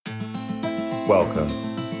Welcome.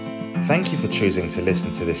 Thank you for choosing to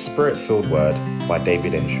listen to this Spirit-filled word by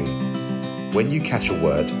David Entry. When you catch a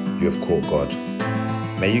word, you have caught God.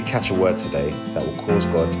 May you catch a word today that will cause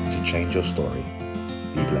God to change your story.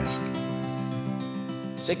 Be blessed.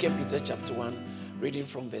 2 Peter chapter 1, reading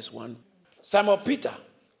from verse 1. Simon Peter,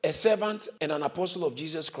 a servant and an apostle of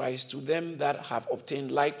Jesus Christ, to them that have obtained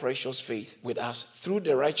like precious faith with us through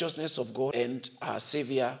the righteousness of God and our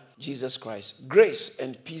Savior Jesus Christ. Grace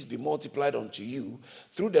and peace be multiplied unto you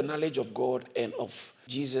through the knowledge of God and of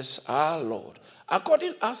Jesus our Lord.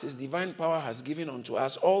 According as his divine power has given unto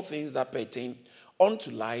us all things that pertain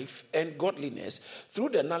unto life and godliness through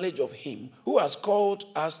the knowledge of him who has called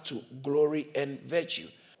us to glory and virtue,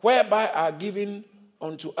 whereby are given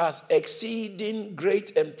unto us exceeding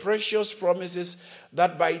great and precious promises,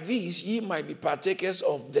 that by these ye might be partakers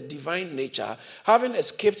of the divine nature, having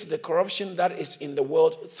escaped the corruption that is in the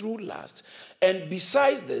world through lust. And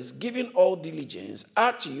besides this, giving all diligence,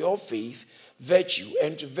 add to your faith virtue,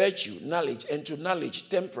 and to virtue knowledge, and to knowledge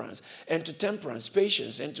temperance, and to temperance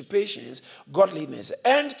patience, and to patience godliness,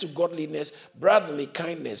 and to godliness brotherly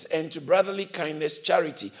kindness, and to brotherly kindness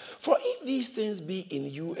charity. For if these things be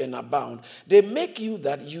in you and abound, they make you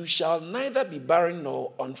that you shall neither be barren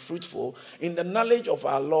nor unfruitful in the knowledge of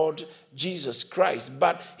our Lord Jesus Christ.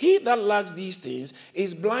 But he that lacks these things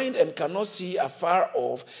is blind and cannot see afar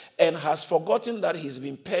off, and has forgotten that he's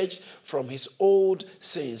been purged from his old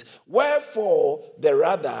sins. Wherefore, the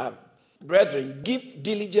rather, brethren, give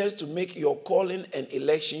diligence to make your calling and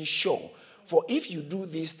election sure. For if you do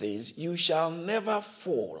these things, you shall never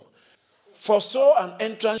fall. For so an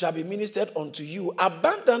entrance shall be ministered unto you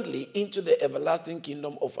abundantly into the everlasting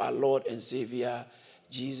kingdom of our Lord and Savior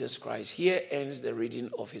Jesus Christ. Here ends the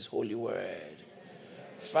reading of his holy word.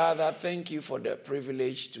 Father, thank you for the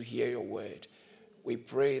privilege to hear your word. We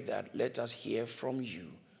pray that let us hear from you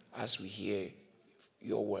as we hear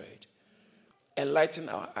your word. Enlighten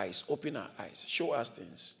our eyes, open our eyes, show us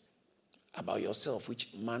things about yourself which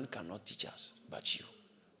man cannot teach us but you.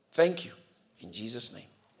 Thank you. In Jesus' name,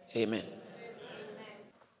 amen.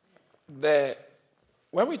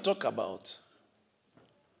 When we talk about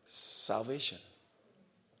salvation,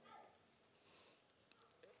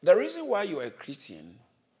 the reason why you are a Christian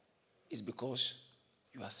is because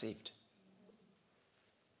you are saved.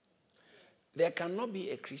 There cannot be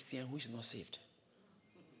a Christian who is not saved.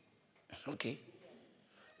 Okay?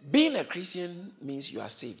 Being a Christian means you are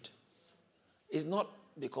saved. It's not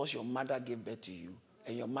because your mother gave birth to you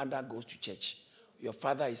and your mother goes to church. Your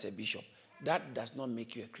father is a bishop. That does not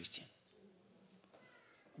make you a Christian.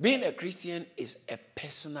 Being a Christian is a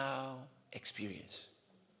personal experience.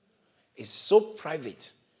 It's so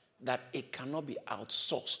private that it cannot be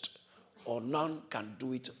outsourced, or none can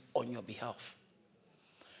do it on your behalf.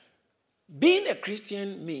 Being a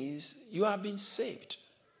Christian means you have been saved.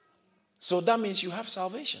 So that means you have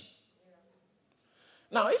salvation.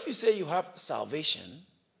 Now, if you say you have salvation,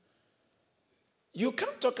 you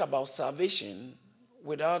can't talk about salvation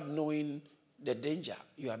without knowing the danger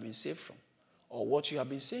you have been saved from, or what you have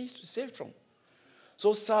been saved from.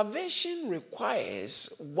 So salvation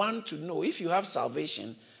requires one to know. If you have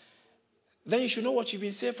salvation, then you should know what you've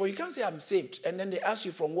been saved for. You can't say, I'm saved, and then they ask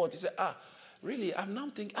you from what? You say, really, I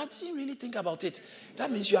didn't really think about it.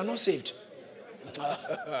 That means you are not saved.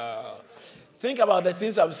 Think about the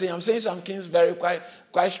things I'm saying. I'm saying some things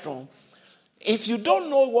quite strong. If you don't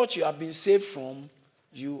know what you have been saved from,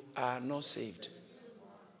 you are not saved.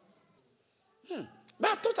 But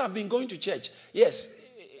I thought I've been going to church. Yes,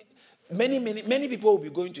 many people will be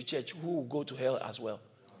going to church who will go to hell as well.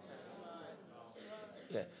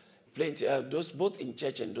 Yeah. Plenty, those both in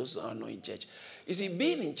church and those who are not in church. You see,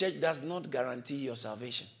 being in church does not guarantee your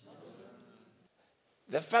salvation.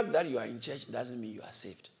 The fact that you are in church doesn't mean you are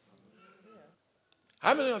saved.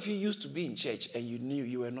 How many of you used to be in church and you knew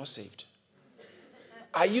you were not saved?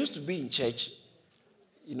 I used to be in church.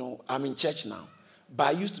 I'm in church now. But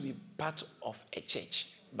I used to be part of a church.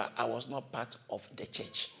 But I was not part of the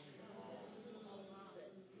church.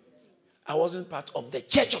 I wasn't part of the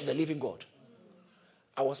church of the living God.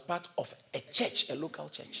 I was part of a church, a local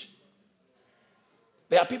church.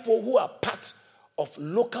 There are people who are part of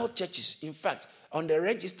local churches. In fact, on the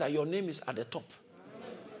register, your name is at the top.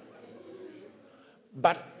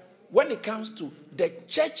 But when it comes to the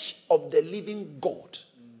church of the living God,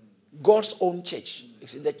 God's own church, you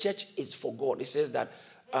see, the church is for God. It says that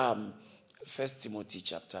 1 Timothy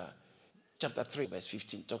chapter 3, verse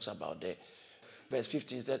 15 talks about that. Verse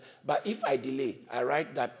 15 said, but if I delay, I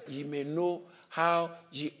write that ye may know how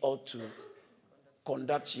ye ought to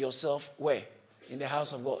conduct yourself where? In the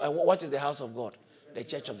house of God. And what is the house of God? The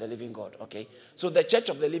church of the living God, okay? So the church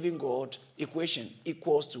of the living God equation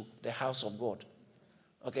equals to the house of God.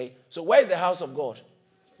 Okay? So where is the house of God?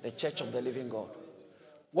 The church of the living God.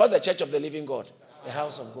 What's the church of the living God? The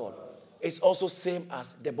house of God. It's also same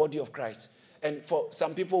as the body of Christ. And for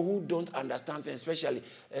some people who don't understand things, especially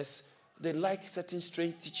as they like certain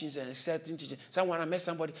strange teachings and certain teachings. I met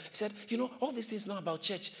somebody, he said, all these things not about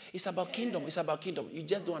church. It's about kingdom. It's about kingdom. You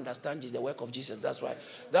just don't understand the work of Jesus. That's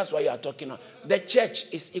why you are talking now. The church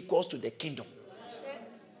is equals to the kingdom.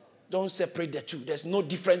 Don't separate the two. There's no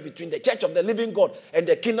difference between the church of the living God and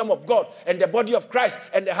the kingdom of God and the body of Christ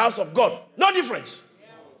and the house of God. No difference.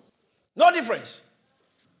 No difference.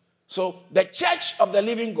 So the church of the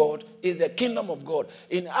living God is the kingdom of God.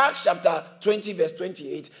 In Acts chapter 20 verse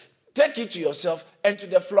 28, take it to yourself and to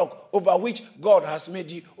the flock over which God has made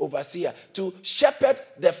you overseer, to shepherd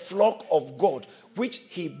the flock of God, which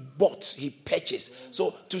he bought, he purchased.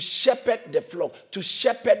 So to shepherd the flock, to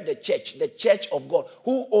shepherd the church of God.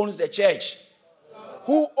 Who owns the church?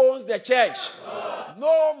 Who owns the church?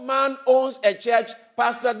 No man owns a church.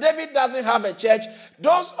 Pastor David doesn't have a church.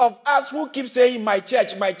 Those of us who keep saying my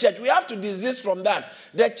church, we have to desist from that.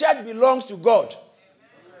 The church belongs to God.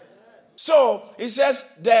 So it says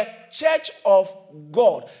the church of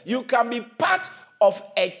God. You can be part of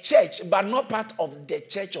a church, but not part of the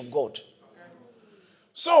church of God.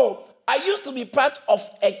 So I used to be part of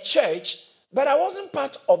a church, but I wasn't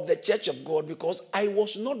part of the church of God because I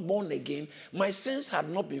was not born again. My sins had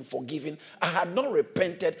not been forgiven. I had not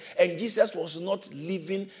repented, and Jesus was not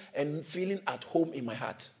living and feeling at home in my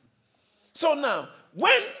heart. So now,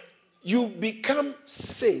 when you become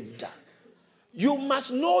saved, you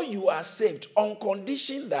must know you are saved on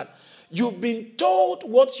condition that you've been told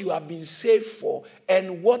what you have been saved for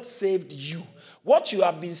and what saved you. What you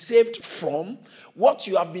have been saved from, what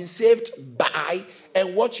you have been saved by,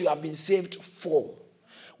 and what you have been saved for.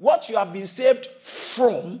 What you have been saved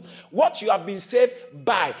from, what you have been saved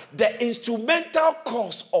by, the instrumental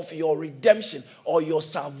cause of your redemption or your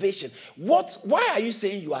salvation. Why are you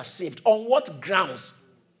saying you are saved? On what grounds?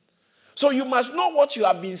 So you must know what you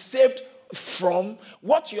have been saved from,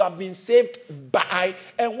 what you have been saved by,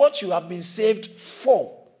 and what you have been saved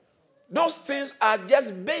for. Those things are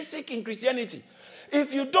just basic in Christianity.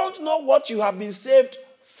 If you don't know what you have been saved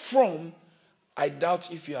from, I doubt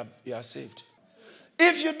if you are saved.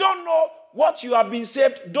 If you don't know what you have been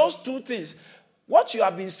saved, those two things, what you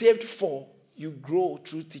have been saved for, you grow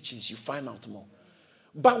through teachings, you find out more.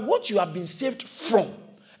 But what you have been saved from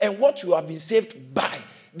and what you have been saved by,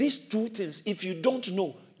 these two things, if you don't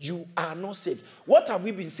know, you are not saved. What have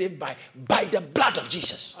we been saved by? By the blood of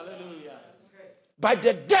Jesus. Hallelujah. By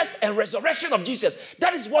the death and resurrection of Jesus.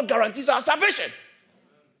 That is what guarantees our salvation.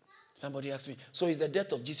 Somebody asked me, so is the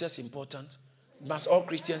death of Jesus important? Must all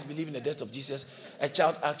Christians believe in the death of Jesus? A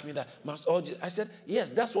child asked me that. I said, yes,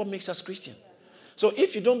 that's what makes us Christian. So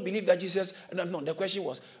if you don't believe that Jesus, no, the question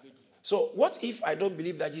was, so what if I don't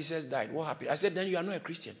believe that Jesus died? What happened? I said, then you are not a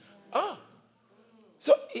Christian.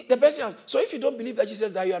 So the person asked, so if you don't believe that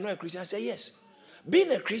Jesus died, you are not a Christian? I said, yes.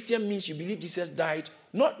 Being a Christian means you believe Jesus died,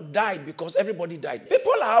 not died because everybody died.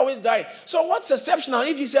 People are always dying. So what's exceptional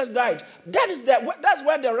if Jesus died? That's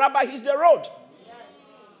where the rubber hits the road.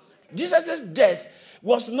 Jesus' death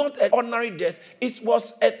was not an ordinary death. It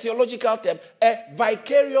was a theological term, a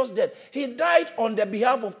vicarious death. He died on the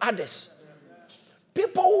behalf of others.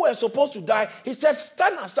 People who were supposed to die, he said,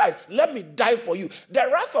 stand aside, let me die for you. The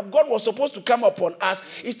wrath of God was supposed to come upon us.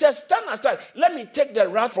 He said, stand aside, let me take the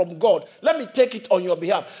wrath from God. Let me take it on your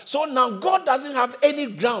behalf. So now God doesn't have any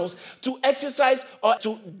grounds to exercise or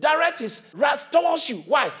to direct his wrath towards you.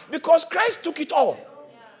 Why? Because Christ took it all.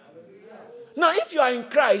 Now, if you are in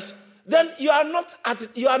Christ, then you are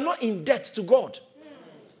not in debt to God.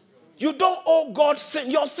 You don't owe God sin.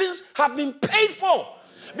 Your sins have been paid for.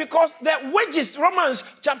 Because the wages, Romans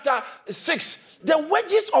chapter 6, the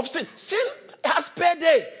wages of sin has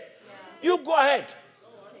payday. You go ahead.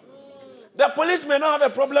 The police may not have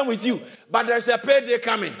a problem with you, but there's a payday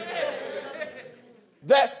coming.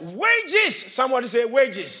 The wages, somebody say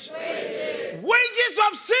wages. Wages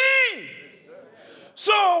of sin.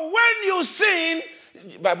 So when you sin,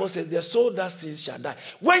 the Bible says the soul that sins shall die.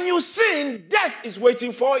 When you sin, death is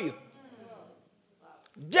waiting for you.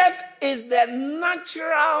 Death is the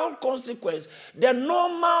natural consequence, the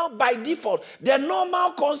normal by default, the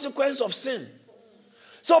normal consequence of sin.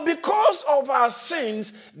 So because of our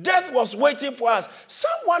sins, death was waiting for us.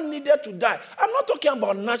 Someone needed to die. I'm not talking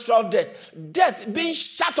about natural death. Death being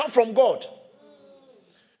shut off from God.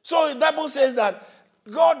 So the Bible says that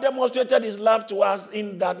God demonstrated his love to us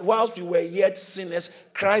in that whilst we were yet sinners,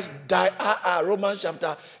 Christ died. Romans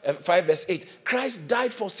chapter 5 verse 8. Christ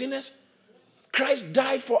died for sinners. Christ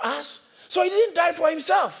died for us. So he didn't die for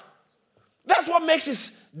himself. That's what makes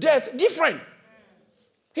his death different.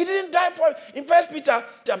 He didn't die for, in 1 Peter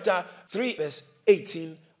chapter 3 verse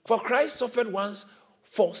 18, for Christ suffered once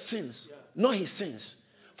for sins, not his sins,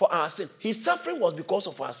 for our sin. His suffering was because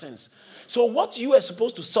of our sins. So what you were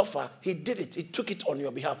supposed to suffer, he did it. He took it on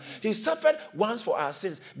your behalf. He suffered once for our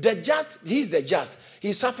sins. The just, he's the just.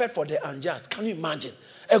 He suffered for the unjust. Can you imagine?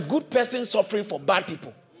 A good person suffering for bad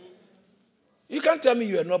people. You can't tell me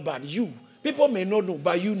you are not bad. You. People may not know,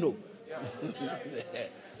 but you know.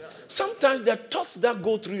 Sometimes the thoughts that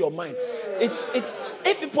go through your mind, it's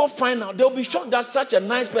if people find out, they'll be shocked that such a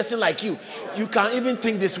nice person like you can even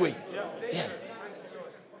think this way. Yeah.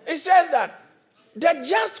 It says that the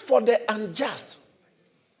just for the unjust.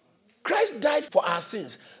 Christ died for our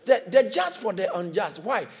sins. The just for the unjust.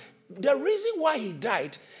 Why? The reason why he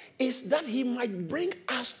died is that he might bring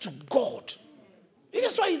us to God.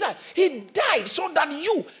 That's why he died. He died so that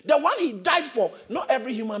you, the one he died for, not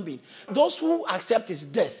every human being, those who accept his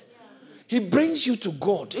death, he brings you to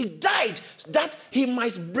God. He died that he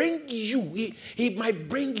might bring you. He might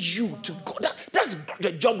bring you to God. That's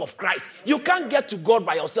the job of Christ. You can't get to God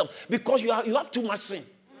by yourself because you have too much sin.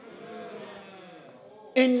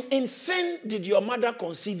 In sin did your mother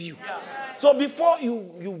conceive you. So before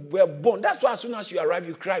you were born, that's why as soon as you arrive,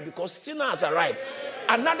 you cry because sinner has arrived.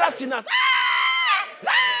 Another sinner has,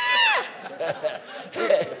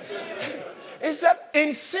 He said,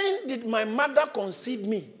 in sin did my mother conceive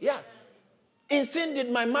me. Yeah. In sin did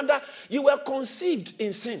my mother, you were conceived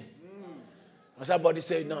in sin. Somebody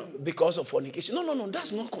said, no, because of fornication. No,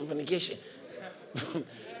 that's not fornication.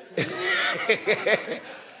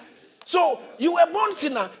 So you were born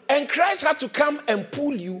sinner, and Christ had to come and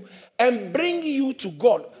pull you and bring you to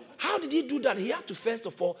God. How did he do that? He had to first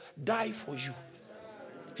of all die for you.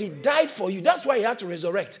 He died for you. That's why he had to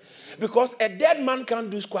resurrect. Because a dead man can't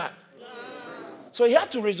do squat. So he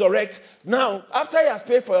had to resurrect. Now, after he has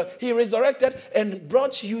paid for it, he resurrected and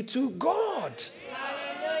brought you to God.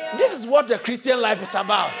 Hallelujah. This is what the Christian life is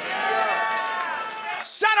about. Yeah.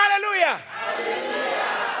 Shout hallelujah.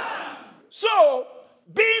 Hallelujah. So,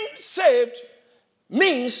 being saved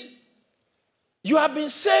means you have been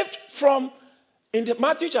saved from, in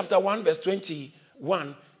Matthew chapter 1 verse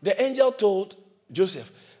 21, the angel told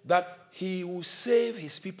Joseph that he will save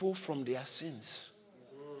his people from their sins.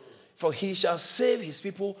 For he shall save his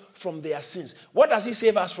people from their sins. What does he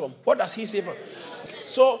save us from? What does he save us?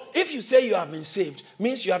 So if you say you have been saved,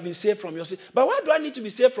 means you have been saved from your sins. But why do I need to be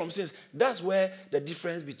saved from sins? That's where the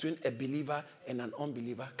difference between a believer and an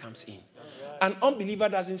unbeliever comes in. An unbeliever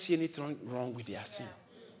doesn't see anything wrong with their sin.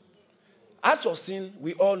 As for sin,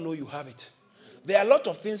 we all know you have it. There are a lot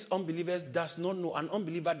of things unbelievers does not know, and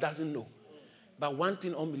unbeliever doesn't know. But one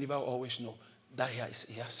thing unbeliever always know, that he has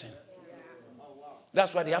sin.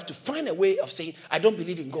 That's why they have to find a way of saying, I don't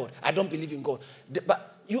believe in God. I don't believe in God.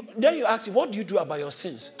 But then you ask him, what do you do about your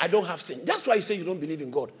sins? I don't have sin. That's why you say you don't believe in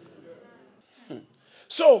God.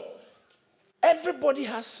 So, everybody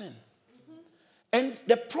has sin. And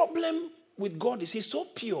the problem with God is he's so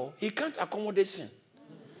pure, he can't accommodate sin.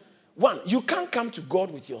 One, you can't come to God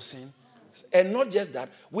with your sin. And not just that,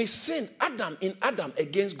 we sinned in Adam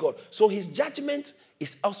against God. So his judgment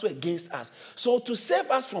is also against us. So to save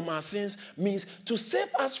us from our sins means to save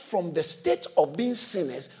us from the state of being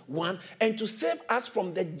sinners, one, and to save us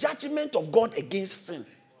from the judgment of God against sin.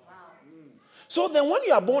 Wow. So then when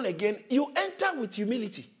you are born again, you enter with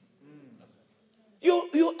humility.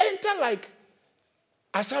 You enter like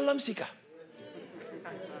asylum seeker.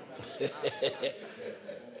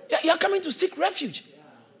 You're coming to seek refuge.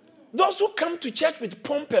 Those who come to church with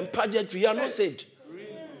pomp and pageantry, you are not saved.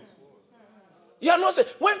 You are not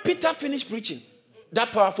saved. When Peter finished preaching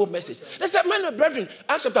that powerful message, they said, men and brethren,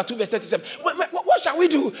 Acts chapter 2 verse 37, what shall we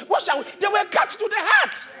do? What shall we? They were cut to the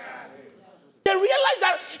heart. They realized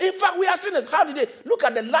that, in fact, we are sinners. How did they? Look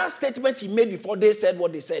at the last statement he made before they said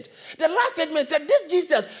what they said. The last statement said, this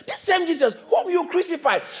Jesus, this same Jesus, whom you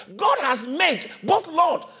crucified, God has made both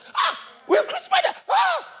Lord. We crucified them.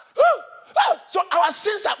 So our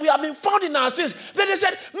sins, we have been found in our sins. Then they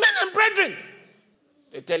said, men and brethren.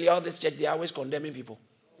 They tell you all this church, they are always condemning people.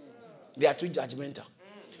 They are too judgmental.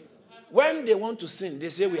 When they want to sin, they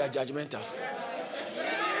say we are judgmental.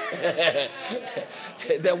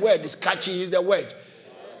 The word is catchy, is the word.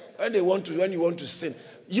 When you want to sin,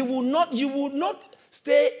 you will not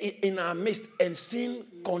stay in our midst and sin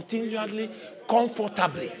continually,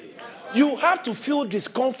 comfortably. You have to feel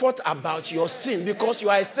discomfort about your sin because you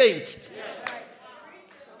are a saint.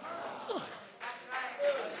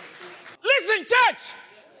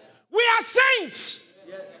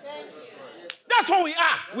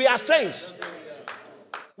 saints.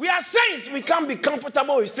 We are saints. We can't be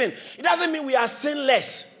comfortable with sin. It doesn't mean we are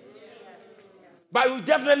sinless. But we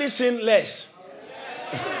definitely sin less.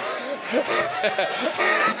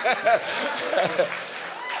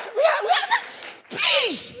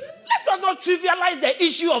 Please, let us not trivialize the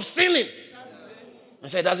issue of sinning. I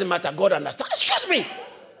say it doesn't matter. God understands. Excuse me.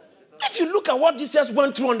 If you look at what Jesus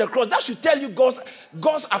went through on the cross, that should tell you God's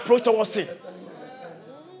approach towards sin.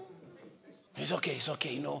 It's okay.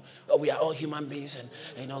 We are all human beings,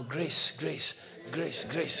 and grace.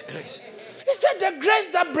 He said the grace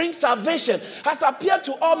that brings salvation has appeared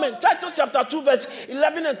to all men. Titus chapter 2, verse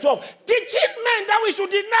 11 and 12. Teaching men that we should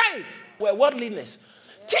deny worldliness.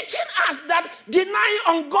 Teaching us that denying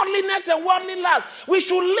ungodliness and worldly lust, we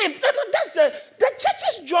should live. That's the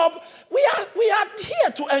church's job. We are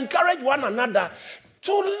here to encourage one another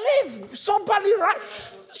to live soberly, right?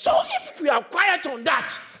 So if we are quiet on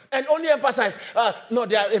that and only emphasize,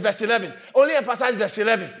 verse 11. Only emphasize verse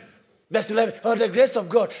 11. Verse 11, the grace of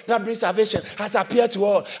God that brings salvation has appeared to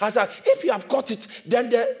all. If you have caught it, then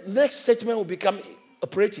the next statement will become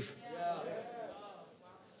operative. Yeah.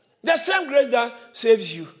 The same grace that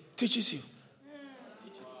saves you, teaches you.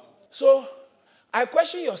 So, I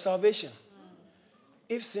question your salvation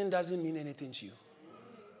if sin doesn't mean anything to you.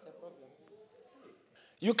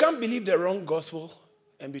 You can't believe the wrong gospel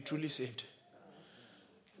and be truly saved.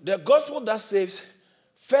 The gospel that saves,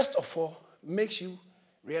 first of all, makes you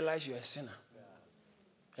realize you're a sinner.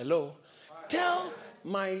 Hello? Tell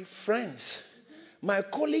my friends, my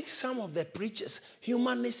colleagues, some of the preachers,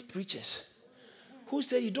 humanist preachers, who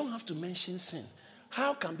say you don't have to mention sin.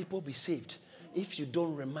 How can people be saved if you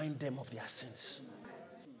don't remind them of their sins?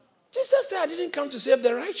 Jesus said, I didn't come to save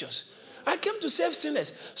the righteous. I came to save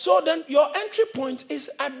sinners. So then your entry point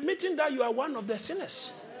is admitting that you are one of the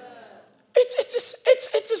sinners.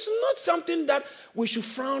 It is not something that we should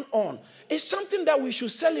frown on. It's something that we should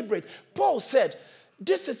celebrate. Paul said,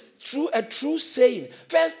 this is a true saying.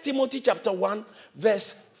 1 Timothy chapter 1,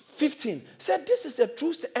 verse 15. Said, this is a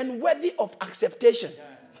true and worthy of acceptation.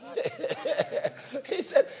 He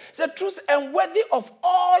said, it's a truth and worthy of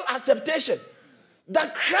all acceptation.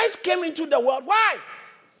 That Christ came into the world. Why?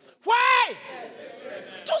 Why?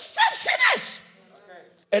 To save sinners.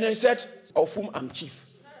 And then he said, of whom I'm chief.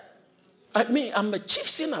 I'm a chief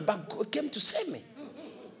sinner, but God came to save me.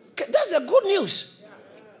 Okay, that's the good news.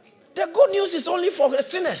 The good news is only for the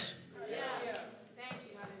sinners.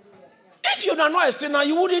 If you're not a sinner,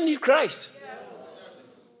 you wouldn't need Christ.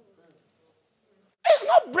 It's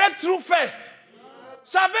not breakthrough first.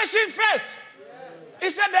 Salvation first.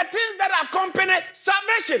 It's the things that accompany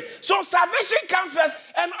salvation. So salvation comes first,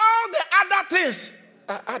 and all the other things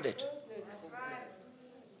are added.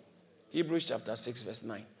 Hebrews chapter 6, verse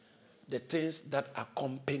 9. The things that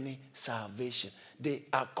accompany salvation. They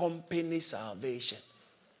accompany salvation.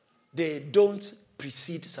 They don't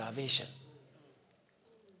precede salvation.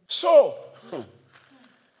 So,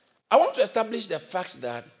 I want to establish the fact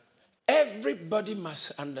that everybody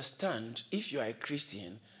must understand, if you are a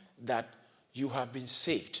Christian, that you have been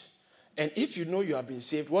saved. And if you know you have been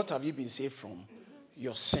saved, what have you been saved from?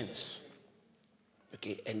 Your sins.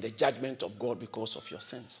 Okay, and the judgment of God because of your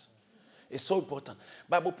sins. It's so important.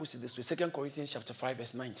 Bible puts it this way, 2 Corinthians chapter 5,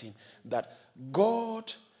 verse 19, that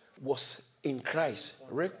God was in Christ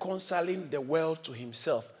reconciling the world to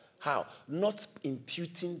himself. How? Not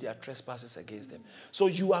imputing their trespasses against them. So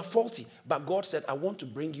you are faulty, but God said, I want to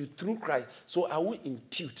bring you through Christ, so I won't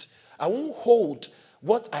impute. I won't hold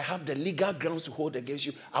what I have the legal grounds to hold against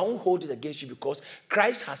you. I won't hold it against you because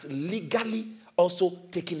Christ has legally also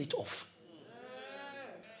taken it off.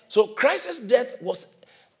 So Christ's death was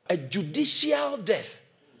a judicial death.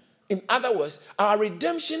 In other words, our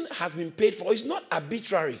redemption has been paid for. It's not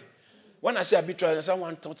arbitrary. When I say arbitrary,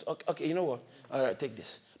 someone thought, okay, you know what? All right, take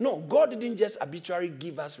this. No, God didn't just arbitrarily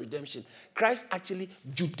give us redemption. Christ actually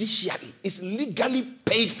judicially is legally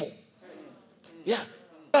paid for. Yeah.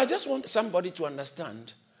 I just want somebody to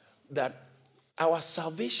understand that our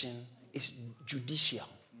salvation is judicial.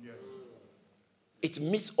 Yes. It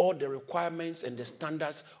meets all the requirements and the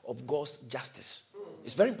standards of God's justice.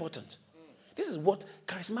 It's very important. This is what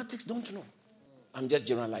charismatics don't know. I'm just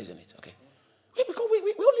generalizing it, okay? Because we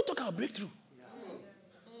only talk about breakthrough.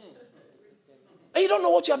 And you don't know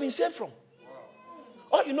what you have been saved from.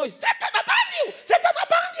 All you know is Satan abound you! Satan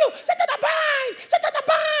abound you! Satan abound! Satan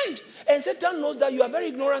abound! And Satan knows that you are very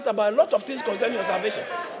ignorant about a lot of things concerning your salvation.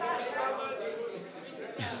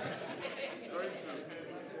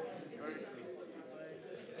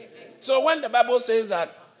 So when the Bible says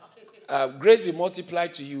that grace be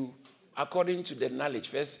multiplied to you according to the knowledge,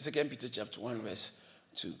 2 Peter chapter 1, verse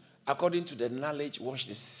 2. According to the knowledge, watch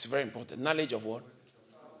this, it's very important. Knowledge of what?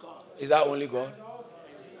 God. Is that only God?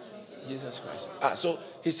 Jesus Christ. So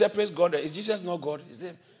he separates God. Is Jesus not God? Is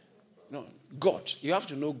there? No. God. You have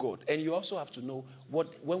to know God. And you also have to know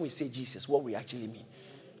when we say Jesus, what we actually mean.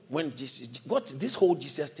 When this whole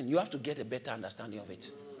Jesus thing, you have to get a better understanding of it.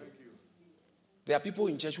 There are people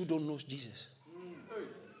in church who don't know Jesus.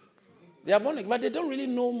 They are born again, but they don't really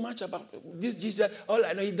know much about this Jesus. All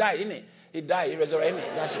I know, he died, innit? He died, he resurrected,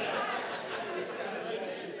 innit? That's it.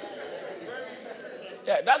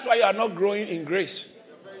 Yeah, that's why you are not growing in grace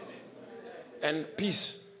and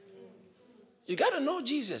peace. You got to know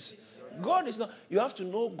Jesus. God is not, you have to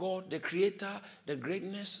know God, the creator, the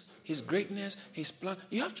greatness, his plan.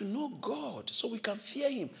 You have to know God so we can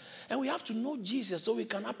fear him. And we have to know Jesus so we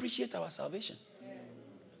can appreciate our salvation.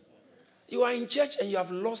 You are in church and you have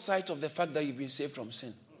lost sight of the fact that you've been saved from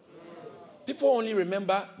sin. People only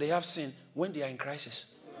remember they have sin when they are in crisis.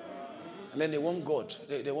 And then they want God.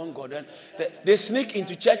 They want God. And they sneak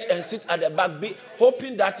into church and sit at the back,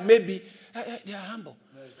 hoping that maybe they are humble.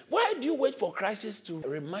 Why do you wait for crisis to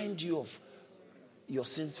remind you of your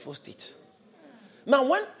sinful state? Now,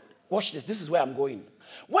 watch this. This is where I'm going.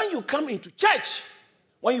 When you come into church,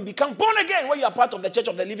 when you become born again, when you are part of the church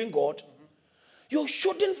of the living God, you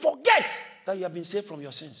shouldn't forget that you have been saved from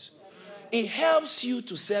your sins. It helps you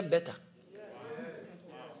to serve better.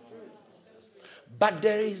 But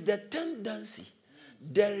there is the tendency,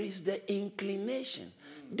 there is the inclination,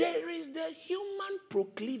 there is the human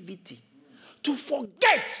proclivity to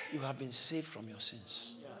forget you have been saved from your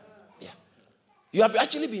sins. Yeah. You have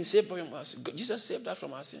actually been saved from your sins. Jesus saved us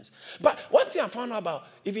from our sins. But one thing I found out about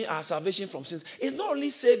even our salvation from sins is not only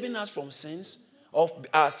saving us from sins, of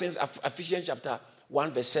our sins. Ephesians chapter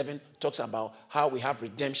 1 verse 7 talks about how we have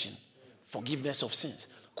redemption, forgiveness of sins.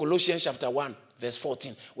 Colossians chapter 1 verse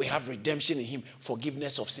 14, we have redemption in him,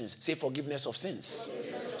 forgiveness of sins. Say forgiveness of sins.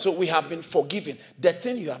 So we have been forgiven. The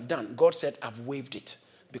thing you have done, God said, I've waived it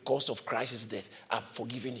because of Christ's death. I've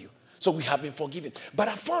forgiven you. So we have been forgiven. But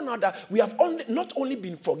I found out that we have not only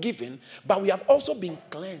been forgiven, but we have also been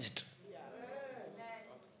cleansed.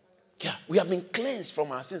 Yeah, we have been cleansed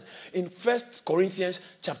from our sins. In 1 Corinthians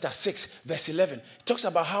chapter 6, verse 11, it talks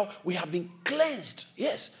about how we have been cleansed.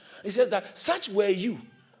 Yes. It says that such were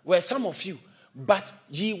some of you, but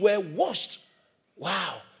ye were washed.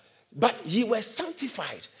 Wow. But ye were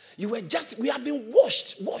sanctified. We have been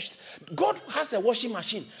washed. God has a washing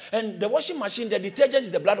machine. And the washing machine, the detergent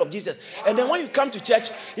is the blood of Jesus. And then when you come to church,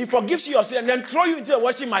 he forgives you your sin and then throw you into the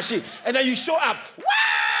washing machine. And then you show up.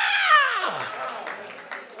 Wow!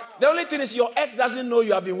 The only thing is your ex doesn't know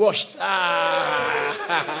you have been washed. Yeah.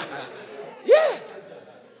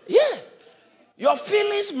 Your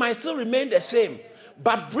feelings might still remain the same.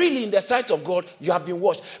 But really, in the sight of God, you have been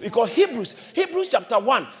washed. Because Hebrews chapter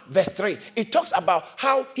 1, verse 3, it talks about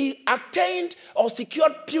how he attained or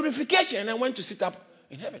secured purification and then went to sit up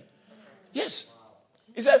in heaven. Yes.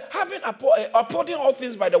 He said, having upholding all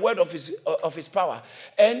things by the word of his power.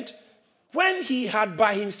 And when he had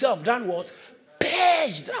by himself done what?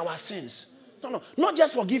 Purged our sins. No, not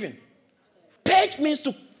just forgiven. Purge means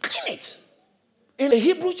to clean it. In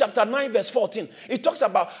Hebrews chapter 9 verse 14, it talks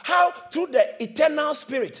about how through the eternal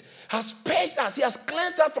spirit has purged us. He has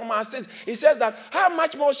cleansed us from our sins. He says that how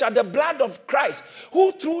much more shall the blood of Christ,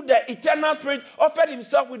 who through the eternal spirit offered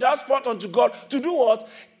himself without spot unto God, to do what?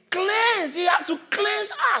 Cleanse. He has to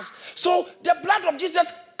cleanse us. So the blood of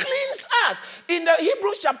Jesus cleans us. In the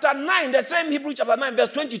Hebrews chapter 9, the same Hebrews chapter 9 verse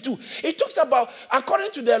 22, it talks about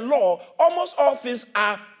according to the law, almost all things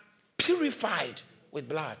are purified with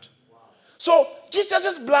blood. So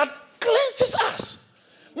Jesus' blood cleanses us.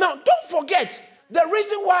 Now, don't forget, the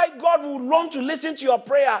reason why God would want to listen to your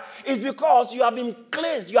prayer is because you have been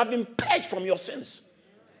cleansed. You have been purged from your sins.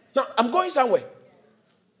 Now, I'm going somewhere.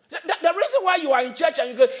 The reason why you are in church and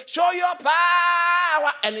you go, show your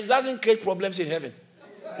power, and it doesn't create problems in heaven.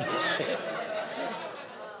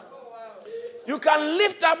 You can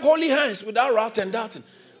lift up holy hands without doubt and doubting.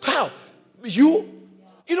 How?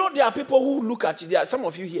 You know, there are people who look at you. There are some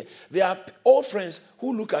of you here. There are old friends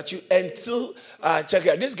who look at you and still check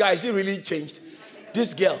out. This guy, is he really changed?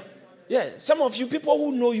 This girl. Yeah. Some of you, people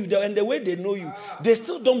who know you, and the way they know you, they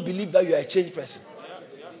still don't believe that you are a changed person.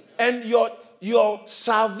 And your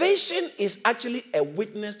salvation is actually a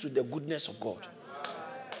witness to the goodness of God.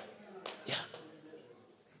 Yeah.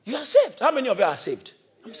 You are saved. How many of you are saved?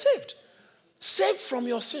 I'm saved. Saved from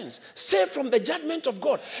your sins. Saved from the judgment of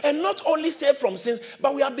God. And not only saved from sins,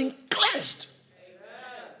 but we have been cleansed.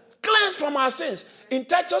 cleansed from our sins. In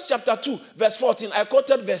Titus chapter 2, verse 14, I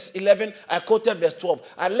quoted verse 11, I quoted verse 12.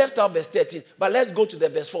 I left out verse 13, but let's go to the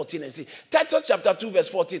verse 14 and see. Titus chapter 2, verse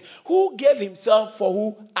 14. Who gave himself for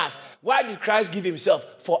who? Us. Why did Christ give himself?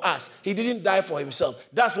 For us. He didn't die for himself.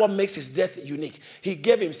 That's what makes his death unique. He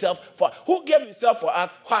gave himself for, who gave himself for us?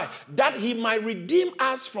 Why? That he might redeem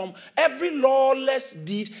us from every lawless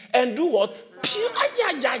deed and do what?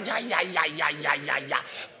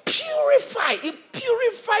 Purify. He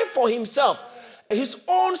purified for himself his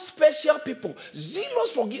own special people,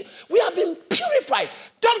 zealous for give. We have been purified.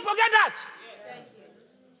 Don't forget that.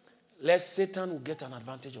 Lest Satan will get an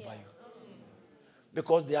advantage over you.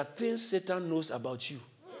 Because there are things Satan knows about you,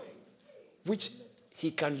 which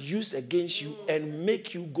he can use against you and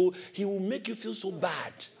make you go. He will make you feel so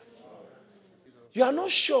bad. You are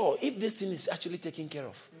not sure if this thing is actually taken care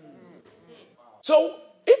of. So,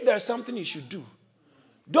 if there's something you should do,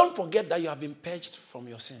 don't forget that you have been purged from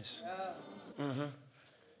your sins. Mm-hmm.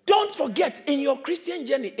 Don't forget, in your Christian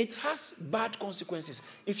journey, it has bad consequences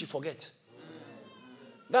if you forget.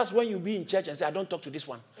 That's when you be in church and say, I don't talk to this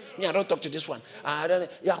one. Yeah, I don't talk to this one.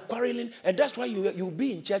 You are quarreling, and that's why you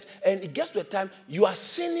be in church, and it gets to a time you are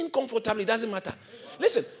sinning comfortably. It doesn't matter.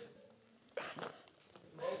 Listen.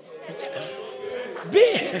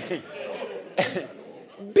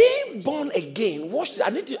 Being born again, watch this.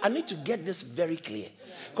 I need to get this very clear.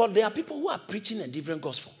 Because there are people who are preaching a different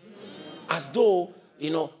gospel. As though,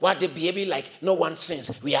 what they behaving like no one sins.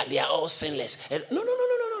 They are all sinless. And no.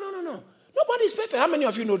 Nobody is perfect. How many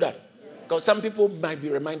of you know that? Because some people might be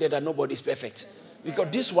reminded that nobody is perfect. Because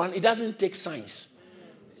this one, it doesn't take science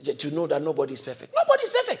to know that nobody is perfect. Nobody is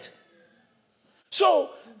perfect.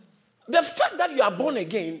 So, the fact that you are born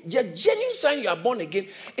again, the genuine sign you are born again,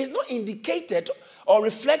 is not indicated or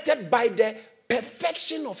reflected by the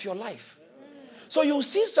perfection of your life. So you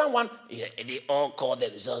see someone, they all call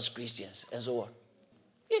themselves Christians, and so on.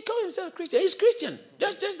 He called himself Christian. He's Christian.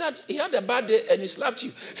 Just that he had a bad day and he slapped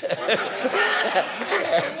you. He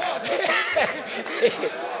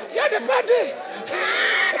had a bad day.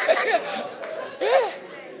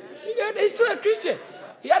 He's still a Christian.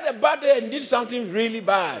 He had a bad day and did something really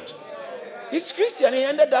bad. He's Christian. He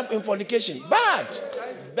ended up in fornication. Bad.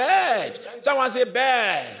 Someone say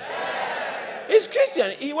bad. He's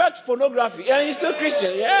Christian. He watched pornography and he's still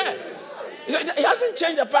Christian. Yeah. He hasn't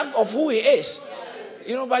changed the fact of who he is.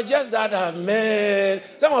 But just that, man.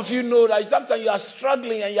 Some of you know that sometimes you are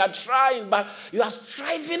struggling and you are trying, but you are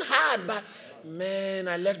striving hard. But, man,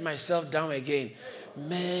 I let myself down again.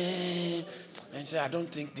 Man. And say, I don't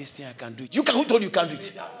think this thing I can do it. Who told you can't do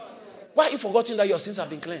it? Why are you forgetting that your sins have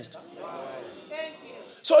been cleansed? Thank you.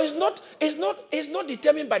 So it's not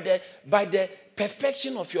determined by the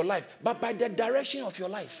perfection of your life, but by the direction of your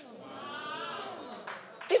life.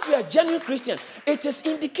 If you are a genuine Christian, it is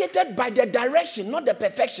indicated by the direction, not the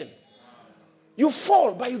perfection. You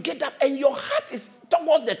fall, but you get up, and your heart is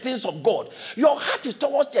towards the things of God. Your heart is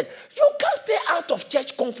towards church. You can't stay out of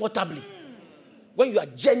church comfortably when you are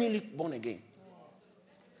genuinely born again.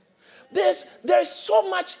 There is so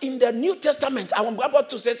much in the New Testament. I'm about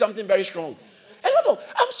to say something very strong.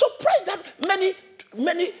 I'm surprised that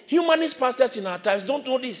many humanist pastors in our times don't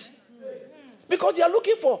know this. Because they are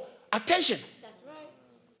looking for attention.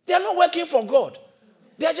 They are not working for God.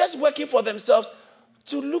 They are just working for themselves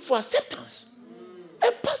to look for acceptance.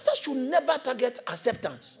 A pastor should never target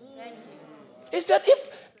acceptance. He said,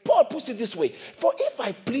 Paul puts it this way, for if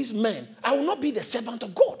I please men, I will not be the servant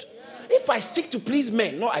of God. If I seek to please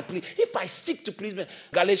men, if I seek to please men.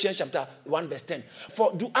 Galatians chapter 1 verse 10.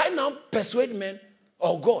 For do I now persuade men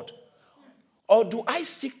or God? Or do I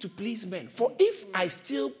seek to please men? For if I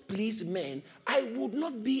still please men, I would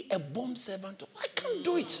not be a bond servant. I can't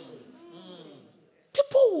do it.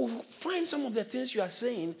 People will find some of the things you are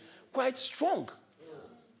saying quite strong.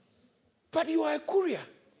 But you are a courier.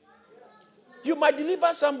 You might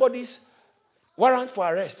deliver somebody's warrant for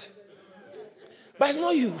arrest. But it's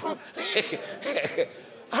not you.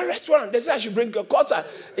 Arrest warrant. They say I should bring your court at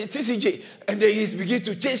CCJ. And then he's begin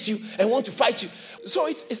to chase you and want to fight you. So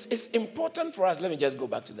it's important for us, let me just go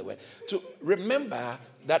back to the word, to remember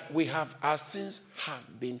that our sins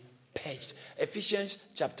have been purged. Ephesians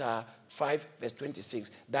chapter 5 verse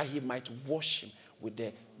 26, that he might wash him with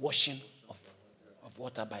the washing of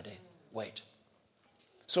water by the word.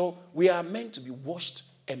 So we are meant to be washed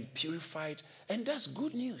and purified, and that's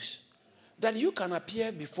good news. That you can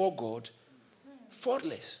appear before God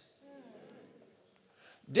faultless.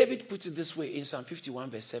 David puts it this way in Psalm 51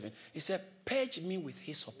 verse 7. He said, purge me with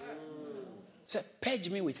hyssop. He said, purge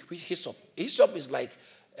me with hyssop. Hyssop is like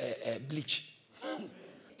bleach.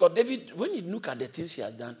 Because David, when you look at the things he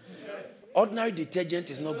has done, Ordinary detergent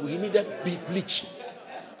is not good. He needed bleach.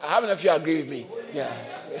 How many of you agree with me? Yeah.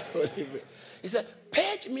 He said,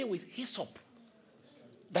 purge me with hyssop,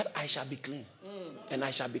 that I shall be clean. And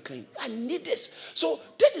I shall be clean. I need this. So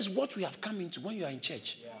that is what we have come into when you are in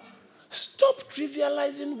church. Stop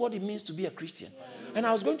trivializing what it means to be a Christian. And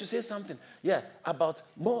I was going to say something, about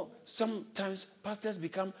more. Sometimes pastors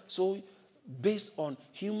become so based on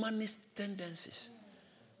humanist tendencies.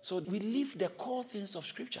 So we leave the core things of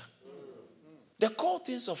Scripture. The core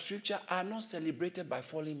things of Scripture are not celebrated by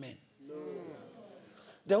fallen men.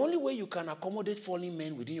 The only way you can accommodate fallen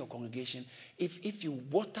men within your congregation if you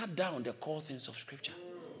water down the core things of Scripture.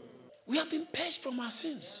 We have been purged from our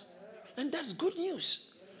sins. And that's good news.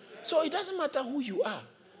 So it doesn't matter who you are.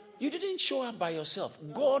 You didn't show up by yourself.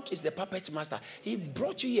 God is the puppet master. He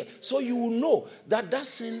brought you here so you will know that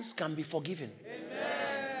sins can be forgiven.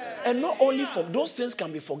 And not only for those sins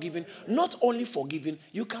can be forgiven, not only forgiven,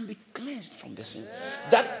 you can be cleansed from the sin.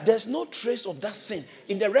 That there's no trace of that sin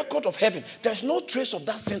in the record of heaven. There's no trace of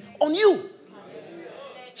that sin on you.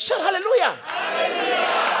 Shout hallelujah.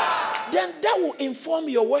 Hallelujah. Then that will inform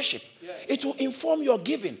your worship. It will inform your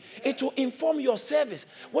giving. It will inform your service.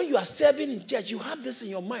 When you are serving in church, you have this in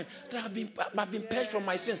your mind that I've been purged from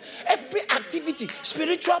my sins. Every activity,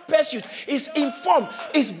 spiritual pursuit is informed,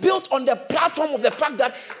 is built on the platform of the fact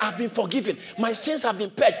that I've been forgiven. My sins have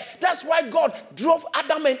been purged. That's why God drove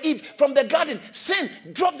Adam and Eve from the garden. Sin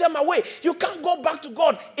drove them away. You can't go back to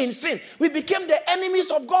God in sin. We became the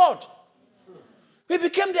enemies of God. We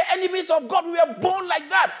became the enemies of God. We were born like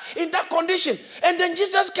that, in that condition. And then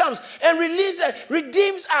Jesus comes and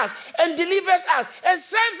redeems us and delivers us and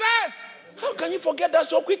saves us. How can you forget that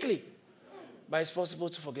so quickly? But it's possible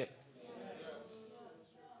to forget.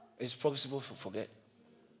 It's possible to forget.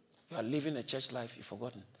 You are living a church life, you've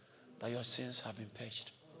forgotten that your sins have been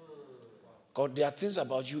purged. God, there are things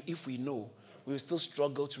about you, if we know, we will still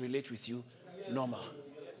struggle to relate with you normal.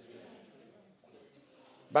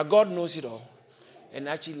 But God knows it all. And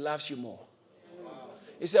actually loves you more.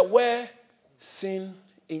 He said, where sin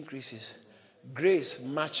increases, grace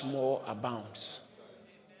much more abounds.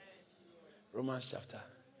 Romans chapter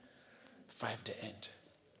 5, the end.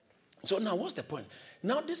 So now what's the point?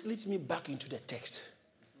 Now this leads me back into the text.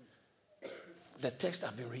 The text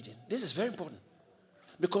I've been reading. This is very important.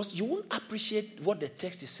 Because you won't appreciate what the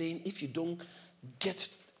text is saying if you don't get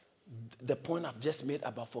the point I've just made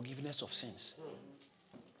about forgiveness of sins.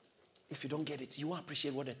 If you don't get it, you won't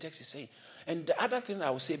appreciate what the text is saying. And the other thing I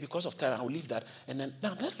will say, because of time, I will leave that. And then,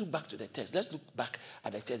 now let's look back to the text. Let's look back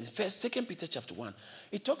at the text. 2 Peter chapter 1.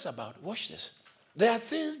 It talks about, watch this. There are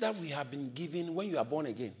things that we have been given when you are born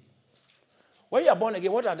again. When you are born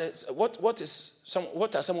again, what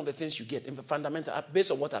are some of the things you get in the fundamental,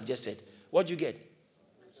 based on what I've just said? What do you get?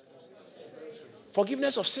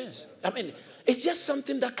 Forgiveness of sins. I mean, it's just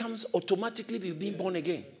something that comes automatically with being born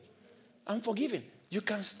again. I'm forgiven. You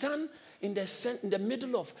can stand in the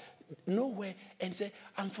middle of nowhere and say,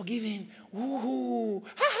 I'm forgiven. Woohoo!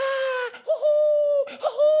 Ha ha! Woohoo!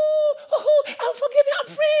 Woohoo! Woohoo! I'm forgiven. I'm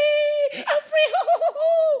free. I'm free.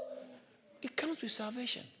 Woohoo! It comes with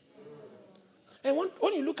salvation. And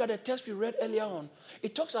when you look at the text we read earlier on,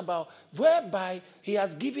 it talks about whereby he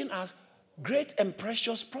has given us great and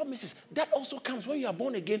precious promises. That also comes when you are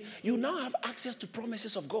born again. You now have access to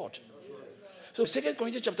promises of God. So 2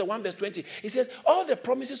 Corinthians chapter 1 verse 20, it says, all the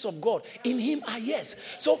promises of God in him are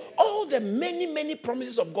yes. So all the many, many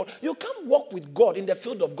promises of God, you can't walk with God in the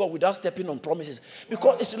field of God without stepping on promises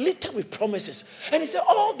because it's littered with promises. And he said,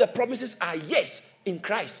 all the promises are yes in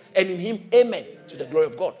Christ and in him, amen, to the glory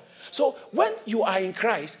of God. So when you are in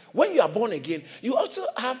Christ, when you are born again, you also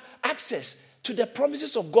have access to the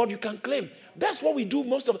promises of God you can claim. That's what we do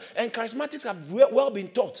and charismatics have well been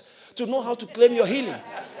taught to know how to claim your healing,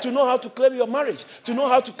 to know how to claim your marriage, to know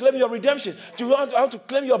how to claim your redemption, to know how to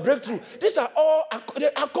claim your breakthrough. These are all they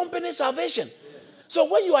accompany salvation. So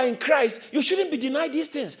when you are in Christ, you shouldn't be denied these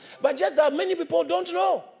things. But just that many people don't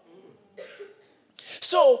know.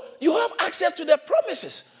 So you have access to the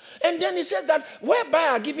promises. And then he says that whereby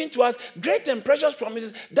are given to us great and precious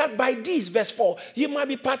promises, that by these, verse 4, you might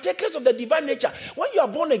be partakers of the divine nature. When you are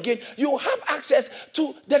born again, you have access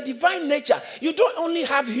to the divine nature. You don't only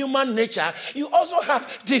have human nature, you also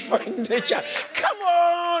have divine nature. Come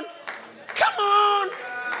on. Come on.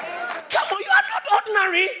 Come on. You are not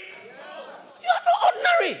ordinary. You are not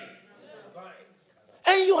ordinary.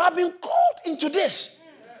 And you have been called into this.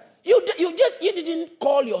 You didn't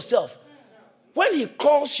call yourself. When he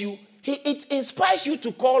calls you, it inspires you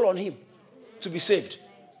to call on him to be saved.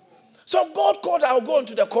 So God called, I'll go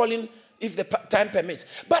into the calling if the time permits.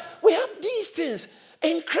 But we have these things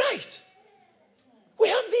in Christ. We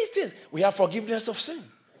have these things. We have forgiveness of sin.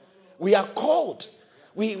 We are called.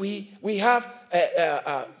 We have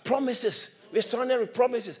promises. We're surrounded with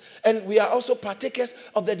promises. And we are also partakers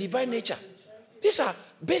of the divine nature. These are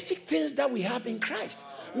basic things that we have in Christ.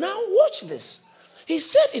 Now watch this. He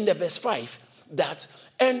said in the verse 5 that,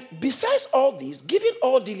 and besides all these, giving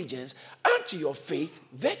all diligence, add to your faith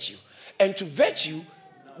virtue, and to virtue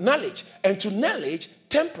knowledge, and to knowledge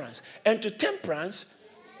temperance, and to temperance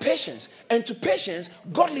patience, and to patience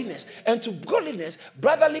godliness, and to godliness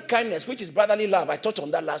brotherly kindness, which is brotherly love. I taught on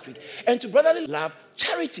that last week. And to brotherly love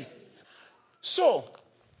charity. So,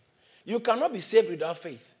 you cannot be saved without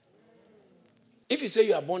faith. If you say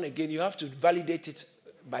you are born again, you have to validate it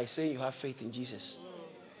by saying you have faith in Jesus.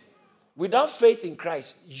 Without faith in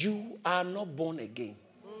Christ, you are not born again.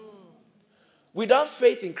 Without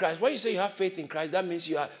faith in Christ, when you say you have faith in Christ, that means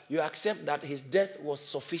you accept that his death was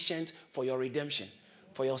sufficient for your redemption,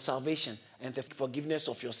 for your salvation, and the forgiveness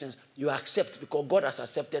of your sins. You accept because God has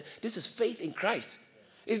accepted. This is faith in Christ.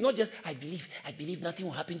 It's not just, I believe nothing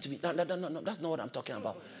will happen to me. No, that's not what I'm talking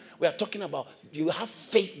about. We are talking about you have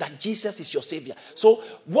faith that Jesus is your Savior. So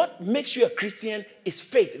what makes you a Christian is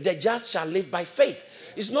faith. The just shall live by faith.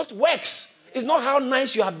 It's not works. It's not how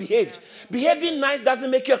nice you have behaved. Behaving nice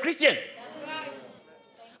doesn't make you a Christian.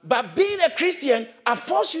 But being a Christian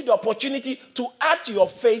affords you the opportunity to add to your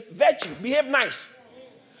faith virtue. Behave nice.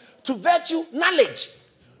 To virtue, knowledge.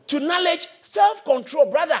 To knowledge,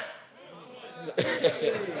 self-control, brother.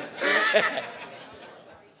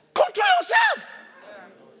 Control yourself.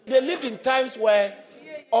 They lived in times where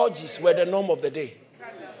orgies were the norm of the day.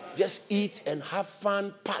 Just eat and have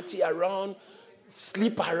fun, party around,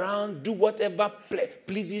 sleep around, do whatever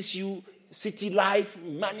pleases you, city life,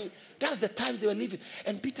 money. That's the times they were living.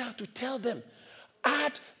 And Peter had to tell them,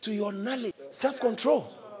 add to your knowledge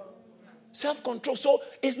self-control. Self-control. So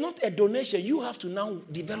it's not a donation. You have to now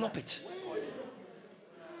develop it.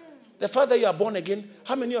 The fact that you are born again,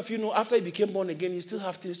 how many of you know after you became born again, you still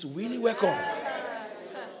have things to really work on?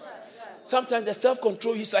 Sometimes the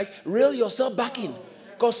self-control is like reel yourself back in.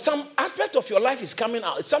 Because some aspect of your life is coming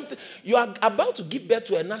out. It's something you are about to give birth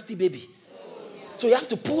to a nasty baby. So you have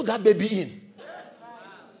to pull that baby in.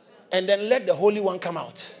 And then let the Holy One come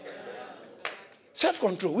out.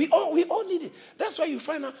 Self-control. We all need it. That's why you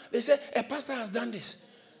find out, they say, a pastor has done this.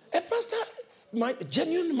 A pastor,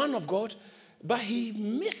 genuine man of God, but he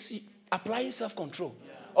misapplying self-control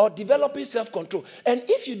or developing self-control. And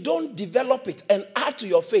if you don't develop it and add to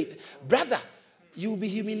your faith, brother, you will be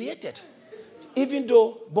humiliated. Even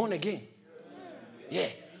though born again. Yeah.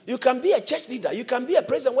 You can be a church leader. You can be a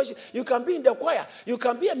praise and worship. You can be in the choir. You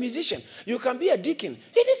can be a musician. You can be a deacon.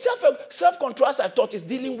 It is self-control, as I taught, is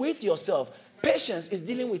dealing with yourself. Patience is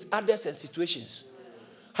dealing with others and situations.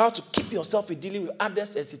 How to keep yourself in dealing with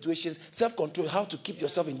others and situations. Self-control, how to keep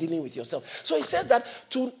yourself in dealing with yourself. So he says that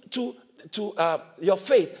to your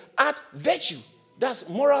faith, add virtue. That's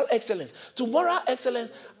moral excellence. To moral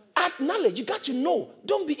excellence, add knowledge. You got to know.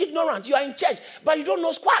 Don't be ignorant. You are in church, but you don't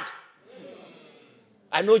know squat.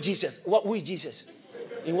 I know Jesus. Who is Jesus?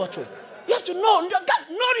 In what way? You have to know. Know your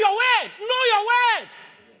word. Know your word.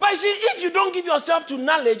 But you see, if you don't give yourself to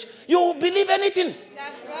knowledge, you will believe anything.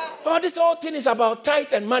 That's right. Oh, this whole thing is about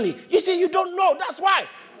tithe and money. You see, you don't know. That's why.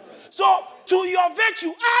 So, to your virtue,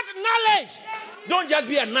 add knowledge. Don't just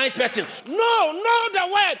be a nice person. No, know the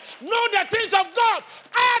word. Know the things of God.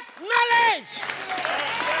 Add knowledge.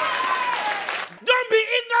 Don't be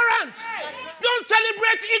ignorant. Don't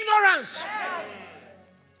celebrate ignorance.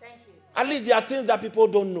 At least there are things that people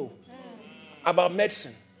don't know about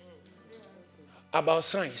medicine, about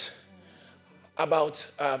science, about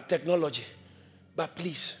technology. But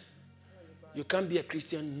please, you can't be a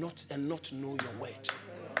Christian and not know your word.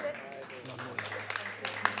 Not know your word.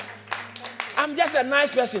 I'm just a nice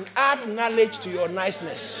person. Add knowledge to your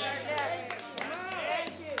niceness.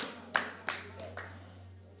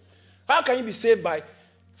 How can you be saved by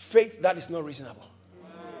faith that is not reasonable?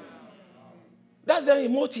 That's the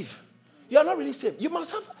motive. You are not really saved. You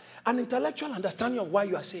must have an intellectual understanding of why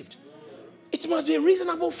you are saved. It must be a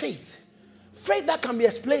reasonable faith. Faith that can be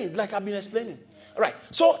explained, like I've been explaining. All right.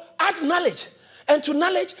 So add knowledge. And to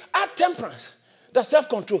knowledge, add temperance. That's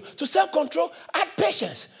self-control. To self-control, add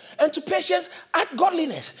patience. And to patience, add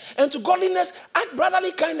godliness. And to godliness, add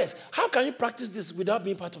brotherly kindness. How can you practice this without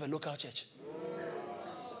being part of a local church?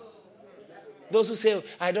 Those who say,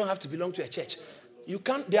 I don't have to belong to a church. You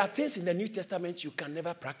can't. There are things in the New Testament you can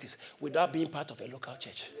never practice without being part of a local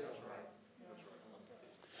church.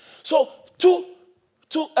 So, to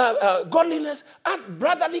godliness, add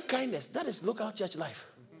brotherly kindness. That is local church life.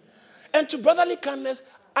 And to brotherly kindness,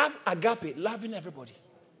 add agape, loving everybody.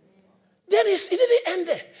 Then it didn't end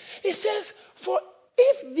there. It says, for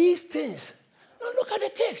if these things, now look at the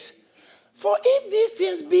text. For if these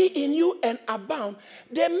things be in you and abound,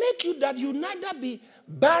 they make you that you neither be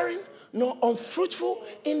barren nor unfruitful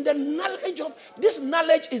in the knowledge of. This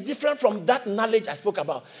knowledge is different from that knowledge I spoke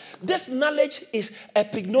about. This knowledge is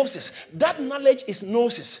epignosis. That knowledge is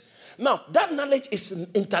gnosis. Now, that knowledge is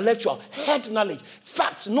intellectual, head knowledge,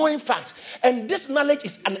 facts, knowing facts. And this knowledge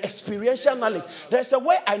is an experiential knowledge. There's a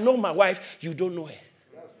way I know my wife, you don't know her.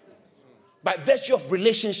 By virtue of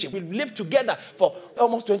relationship. We've lived together for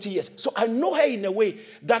almost 20 years. So I know her in a way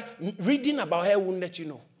that reading about her won't let you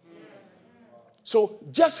know. So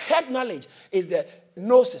just head knowledge is the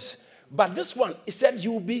gnosis. But this one, it said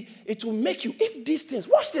it will make you, if these things,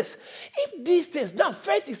 watch this. If these things, now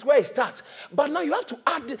faith is where it starts. But now you have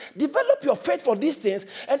to develop your faith for these things.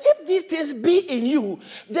 And if these things be in you,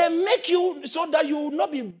 they make you so that you will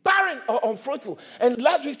not be barren or unfruitful. And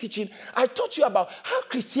last week's teaching, I taught you about how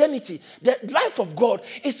Christianity, the life of God,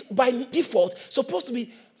 is by default supposed to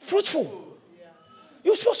be fruitful.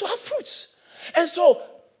 You're supposed to have fruits. And so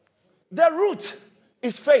the root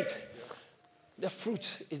is faith. The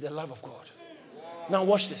fruit is the love of God. Now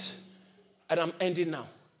watch this. And I'm ending now.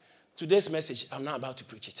 Today's message, I'm not about to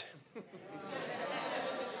preach it.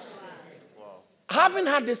 Having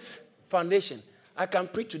had this foundation, I can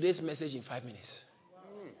preach today's message in 5 minutes.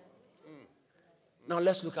 Now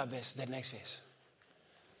let's look at the next verse.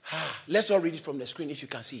 Let's all read it from the screen if you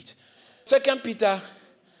can see it. 2 Peter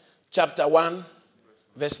chapter 1,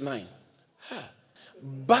 verse 9.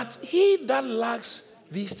 But he that lacks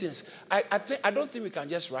these things, I don't think we can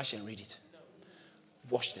just rush and read it.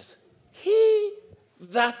 Watch this. He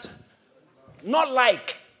that, not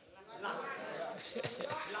like.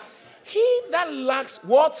 He that lacks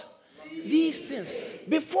what? These things.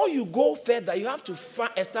 Before you go further, you have to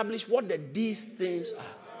establish what these things are.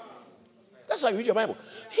 That's why you read your Bible.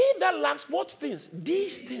 He that lacks what things?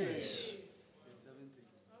 These things.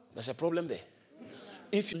 There's a problem there.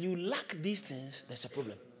 If you lack these things, there's a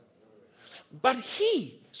problem. But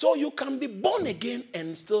so you can be born again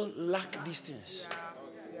and still lack these things.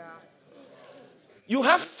 You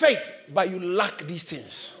have faith, but you lack these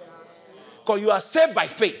things. Because you are saved by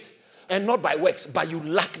faith and not by works, but you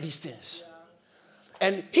lack these things.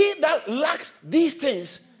 And he that lacks these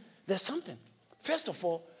things, there's something. First of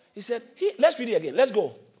all, he said, let's read it again. Let's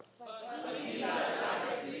go.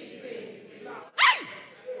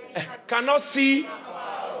 Cannot see.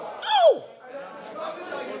 Oh!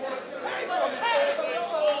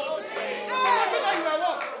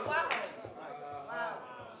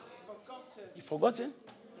 You forgotten?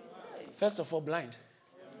 First of all, blind.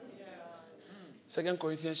 2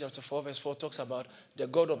 Corinthians chapter 4, verse 4 talks about the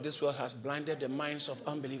God of this world has blinded the minds of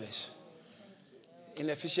unbelievers. In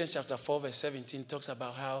Ephesians chapter 4, verse 17 talks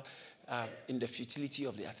about how in the futility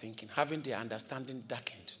of their thinking, having their understanding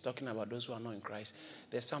darkened, talking about those who are not in Christ,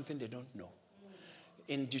 there's something they don't know.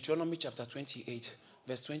 In Deuteronomy chapter 28,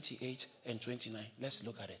 verse 28 and 29, let's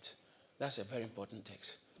look at it. That's a very important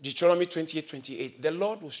text. Deuteronomy 28, the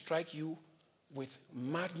Lord will strike you with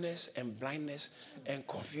madness and blindness and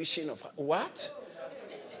confusion of what?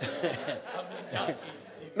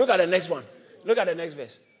 Look at the next one. Look at the next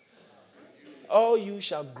verse. All you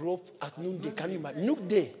shall grope at noonday. Can you imagine?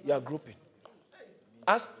 Noonday, you are groping.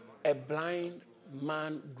 As a blind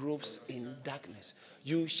man gropes in darkness,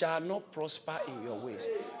 you shall not prosper in your ways.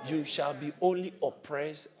 You shall be only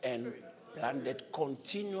oppressed and plundered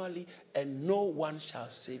continually, and no one shall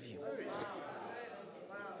save you.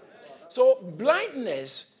 So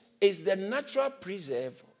blindness is the natural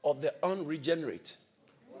preserve of the unregenerate.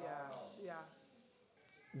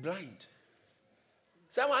 Blind.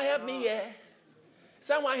 Someone help me here.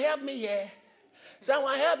 Someone help me here.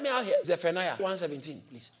 Someone help me out here. Zephaniah 1:17,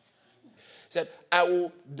 please. Said, I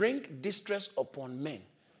will bring distress upon men,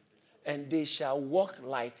 and they shall walk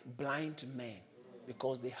like blind men,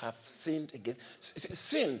 because they have sinned against.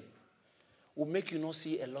 Sin will make you not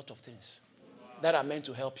see a lot of things that are meant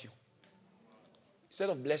to help you. Instead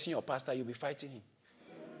of blessing your pastor, you'll be fighting him.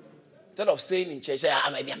 Instead of staying in church, say,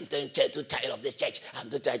 maybe I'm too tired of this church. I'm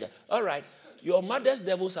too tired. All right. Your mother's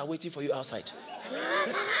devils are waiting for you outside.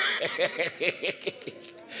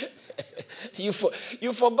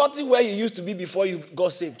 You've forgotten where you used to be before you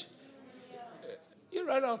got saved. You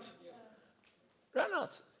ran out. Ran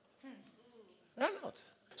out. Ran out.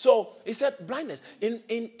 So he said blindness.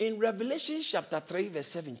 In Revelation chapter 3, verse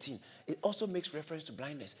 17, it also makes reference to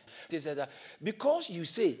blindness. It says that because you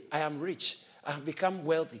say, I am rich, I have become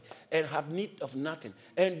wealthy, and have need of nothing,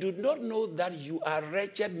 and do not know that you are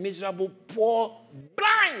wretched, miserable, poor,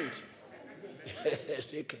 blind.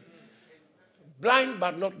 Blind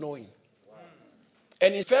but not knowing.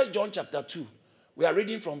 And in 1 John chapter 2, we are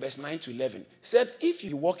reading from verse 9 to 11. It said, if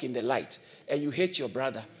you walk in the light and you hate your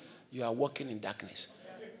brother, you are walking in darkness.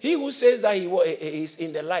 He who says that he is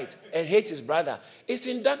in the light and hates his brother is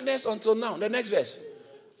in darkness until now. The next verse.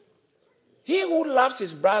 He who loves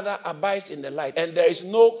his brother abides in the light, and there is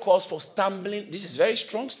no cause for stumbling. This is very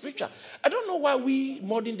strong scripture. I don't know why we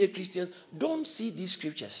modern day Christians don't see these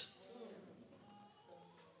scriptures.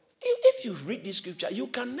 If you read this scripture, you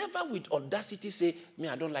can never with audacity say, me,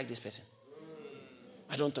 I don't like this person.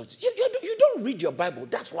 I don't talk to you. You don't read your Bible.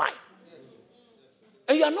 That's why.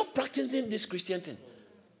 And you are not practicing this Christian thing.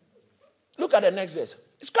 Look at the next verse.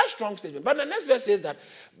 It's quite a strong statement. But the next verse says that,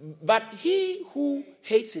 but he who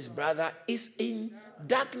hates his brother is in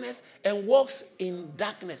darkness and walks in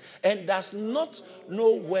darkness and does not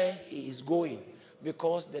know where he is going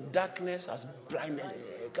because the darkness has blinded him.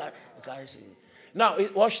 You can't see. Now,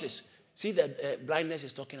 watch this. See that blindness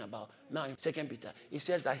is talking about. Now, in 2 Peter, it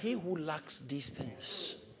says that he who lacks these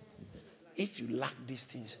things, if you lack these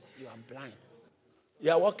things, you are blind.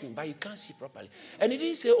 You are walking, but you can't see properly. And he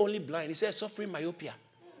didn't say only blind. He said suffering myopia.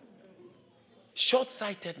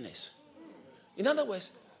 Short-sightedness. In other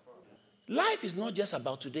words, life is not just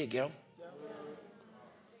about today, girl.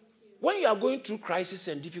 When you are going through crisis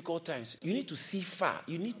and difficult times, you need to see far.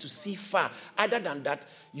 You need to see far. Other than that,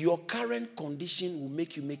 your current condition will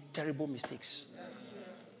make you make terrible mistakes.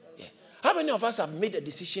 Yeah. How many of us have made a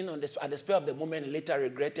decision at the spur of the moment and later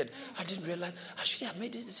regretted, I didn't realize I should have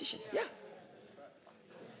made this decision? Yeah.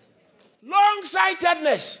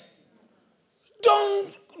 Long-sightedness.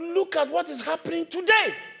 Don't look at what is happening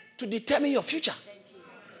today to determine your future.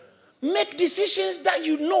 Make decisions that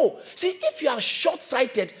you know. See, if you are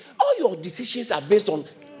short-sighted, all your decisions are based on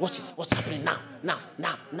what's happening now.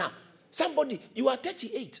 Somebody, you are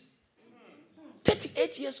 38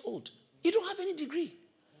 years old. You don't have any degree.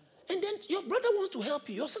 And then your brother wants to help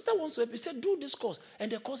you. Your sister wants to help you. Say, do this course.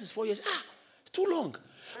 And the course is 4 years. It's too long.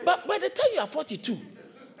 But by the time you are 42,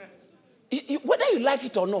 whether you like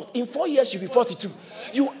it or not, in 4 years you'll be 42.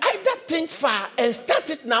 You either think far and start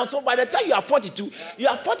it now, so by the time you are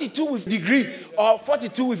 42 with degree or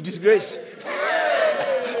 42 with disgrace.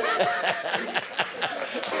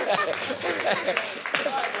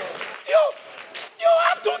 You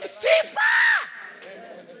have to see far.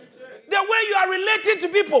 The way you are relating to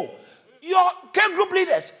people, your care group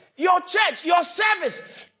leaders, your church, your service.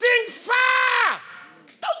 Think far.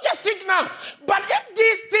 Don't just think now. But if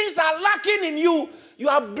these things are lacking in you, you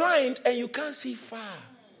are blind and you can't see far.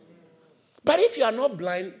 But if you are not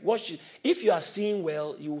blind, if you are seeing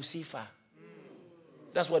well, you will see far.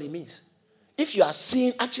 That's what it means. If you are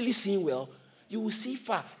actually seeing well, you will see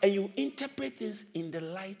far. And you interpret things in the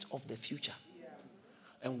light of the future.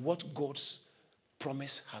 And what God's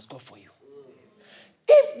promise has got for you.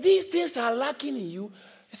 If these things are lacking in you,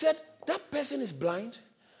 he said, that person is blind.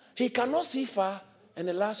 He cannot see far. And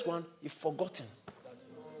the last one, you've forgotten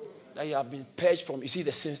that you have been purged from, you see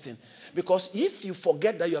the sins thing. Because if you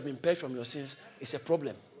forget that you have been purged from your sins, it's a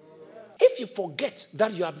problem. If you forget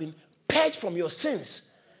that you have been purged from your sins,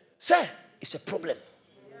 sir, it's a problem.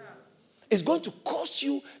 It's going to cost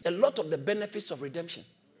you a lot of the benefits of redemption.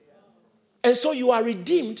 And so you are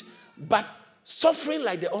redeemed, but suffering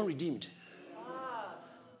like the unredeemed.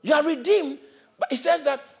 You are redeemed, but it says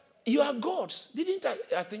that you are God's. Didn't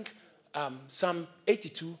I think Psalm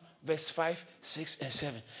 82, verse 5, 6, and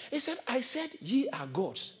 7. It said, I said, ye are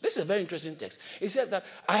gods. This is a very interesting text. It says that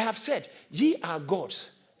I have said, ye are gods,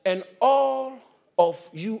 and all of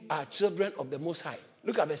you are children of the Most High.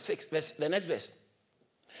 Look at verse 6, the next verse.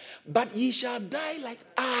 But ye shall die like,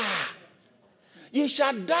 ye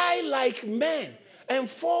shall die like men and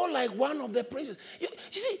fall like one of the princes. You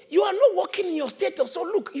see, you are not walking in your status. So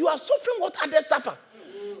look, you are suffering what others suffer.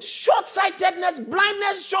 Short-sightedness,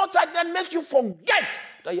 blindness, short-sightedness makes you forget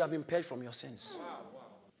that you have been purged from your sins.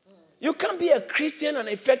 You can't be a Christian, an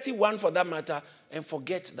effective one for that matter, and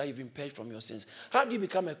forget that you've been purged from your sins. How do you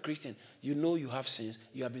become a Christian? You know you have sins.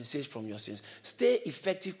 You have been saved from your sins. Stay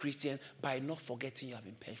effective Christian by not forgetting you have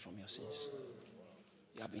been purged from your sins.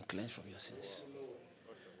 You have been cleansed from your sins.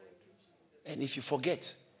 And if you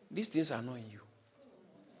forget, these things are not in you.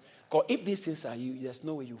 Because if these things are you, there's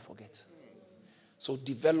no way you forget. So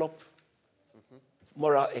develop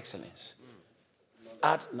moral excellence.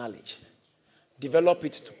 Add knowledge. Develop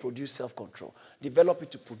it to produce self-control. Develop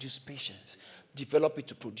it to produce patience. Develop it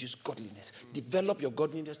to produce godliness. Develop your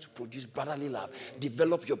godliness to produce brotherly love.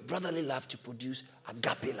 Develop your brotherly love to produce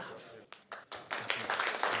agape love.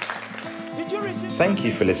 Did you receive? Thank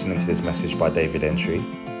you for listening to this message by David Entry.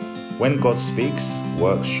 When God speaks,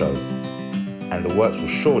 works show. And the works will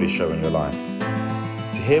surely show in your life.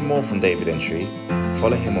 To hear more from David Entry,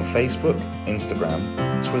 Follow him on Facebook, Instagram,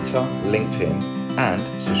 Twitter, LinkedIn,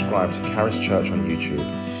 and subscribe to Charis Church on YouTube.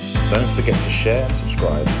 Don't forget to share and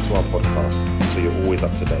subscribe to our podcast so you're always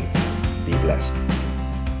up to date. Be blessed.